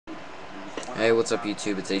Hey, what's up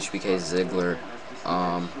YouTube? It's HBKZiggler.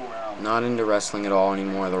 Not into wrestling at all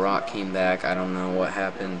anymore. The Rock came back. I don't know what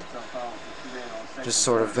happened. Just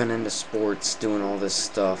sort of been into sports, doing all this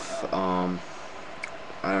stuff. I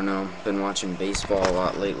don't know. Been watching baseball a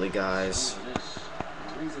lot lately, guys.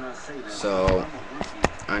 So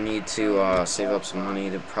I need to save up some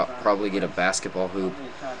money to probably get a basketball hoop,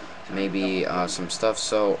 maybe some stuff.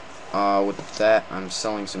 So with that, I'm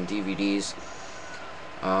selling some DVDs.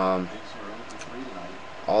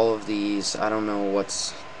 All of these, I don't know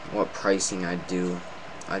what pricing I'd do.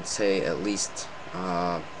 I'd say at least,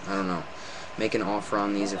 I don't know, make an offer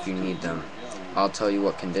on these if you need them. I'll tell you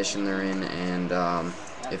what condition they're in and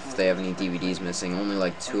if they have any DVDs missing. Only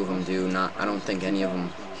like 2 of them do. I don't think any of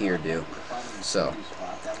them here do. So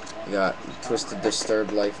we got Twisted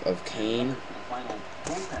Disturbed Life of Kane,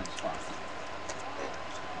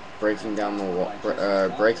 Breaking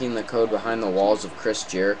the Code Behind the Walls of Chris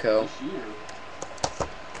Jericho,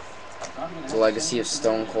 The Legacy of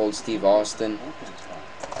Stone Cold Steve Austin,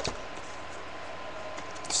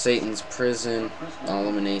 Satan's Prison,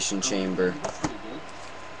 Elimination Chamber,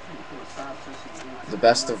 The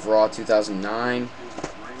Best of Raw 2009,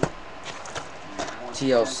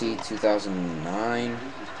 TLC 2009,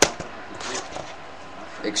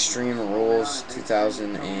 Extreme Rules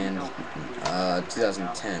 2000 and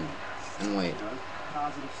 2010. And wait.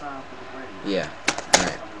 Yeah.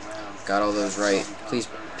 Alright. Got all those right. Please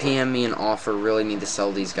PM me an offer. Really need to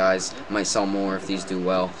sell these guys. Might sell more if these do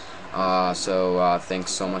well. So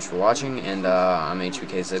thanks so much for watching, and I'm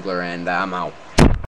HBKZiggler, and I'm out.